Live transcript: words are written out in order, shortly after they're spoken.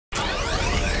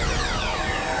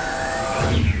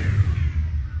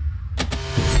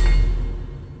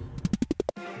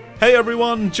Hey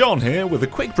everyone, John here with a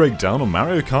quick breakdown on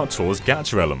Mario Kart Tour's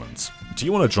gacha elements. Do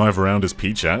you want to drive around as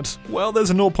Peachette? Well, there's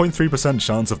a 0.3%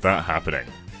 chance of that happening.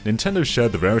 Nintendo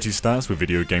shared the rarity stats with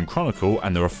Video Game Chronicle,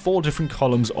 and there are 4 different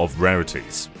columns of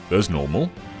rarities. There's normal,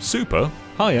 super,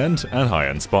 high-end, and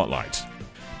high-end spotlight.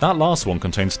 That last one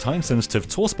contains time-sensitive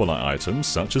tour spotlight items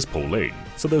such as Pauline,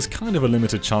 so there's kind of a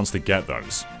limited chance to get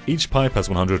those. Each pipe has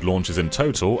 100 launches in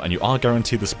total, and you are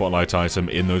guaranteed the spotlight item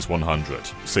in those 100.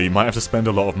 So you might have to spend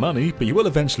a lot of money, but you will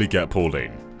eventually get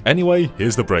Pauline. Anyway,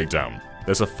 here's the breakdown.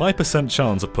 There's a 5%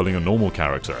 chance of pulling a normal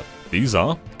character. These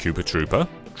are Koopa Troopa,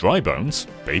 Dry Bones,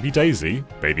 Baby Daisy,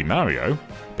 Baby Mario,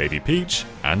 Baby Peach,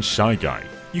 and Shy Guy.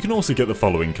 You can also get the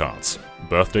following cards: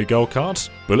 Birthday Girl card,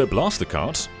 Bullet Blaster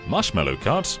card, Marshmallow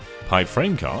card, Pipe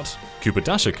Frame card, Koopa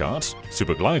Dasher card,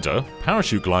 Super Glider,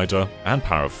 Parachute Glider, and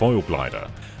Parafoil Glider.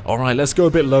 Alright, let's go a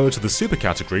bit lower to the Super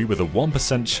category with a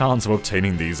 1% chance of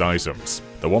obtaining these items.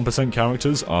 The 1%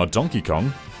 characters are Donkey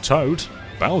Kong, Toad,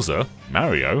 Bowser,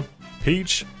 Mario,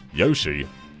 Peach, Yoshi,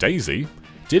 Daisy,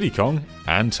 Diddy Kong,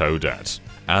 and Toadette.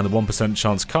 And the 1%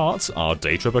 chance cards are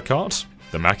Day Tripper card,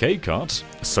 the Mac 8 card,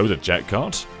 Soda Jet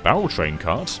card, Barrel Train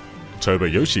card, Turbo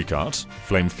Yoshi card,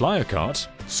 Flame Flyer card,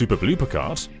 Super Blooper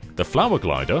card, the Flower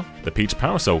Glider, the Peach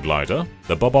Parasol Glider,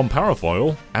 the Bob-on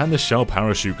Parafoil, and the Shell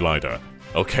Parachute Glider.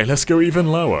 Okay, let's go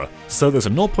even lower. So there's a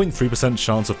 0.3%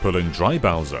 chance of pulling Dry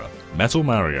Bowser, Metal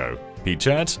Mario,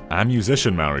 Peachette, and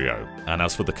Musician Mario. And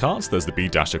as for the cards, there's the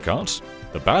B-Dasher card,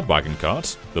 the Badwagon card,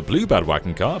 the Blue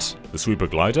Badwagon card, the Super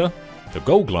Glider, the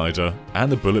Gold Glider,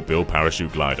 and the Bullet Bill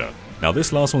Parachute Glider. Now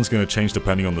this last one's going to change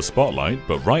depending on the spotlight,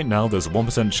 but right now there's a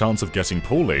 1% chance of getting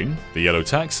Pauline, the Yellow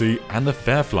Taxi, and the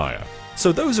Fair Flyer.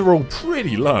 So those are all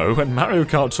pretty low, and Mario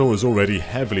Kart Tour is already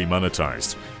heavily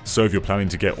monetized. So if you're planning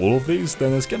to get all of these, then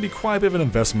there's going to be quite a bit of an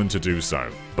investment to do so.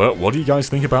 But what do you guys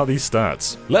think about these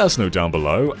stats? Let us know down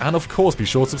below, and of course be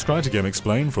sure to subscribe to Game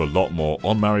Explained for a lot more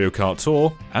on Mario Kart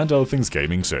Tour and other things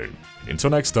gaming too.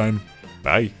 Until next time,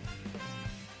 bye!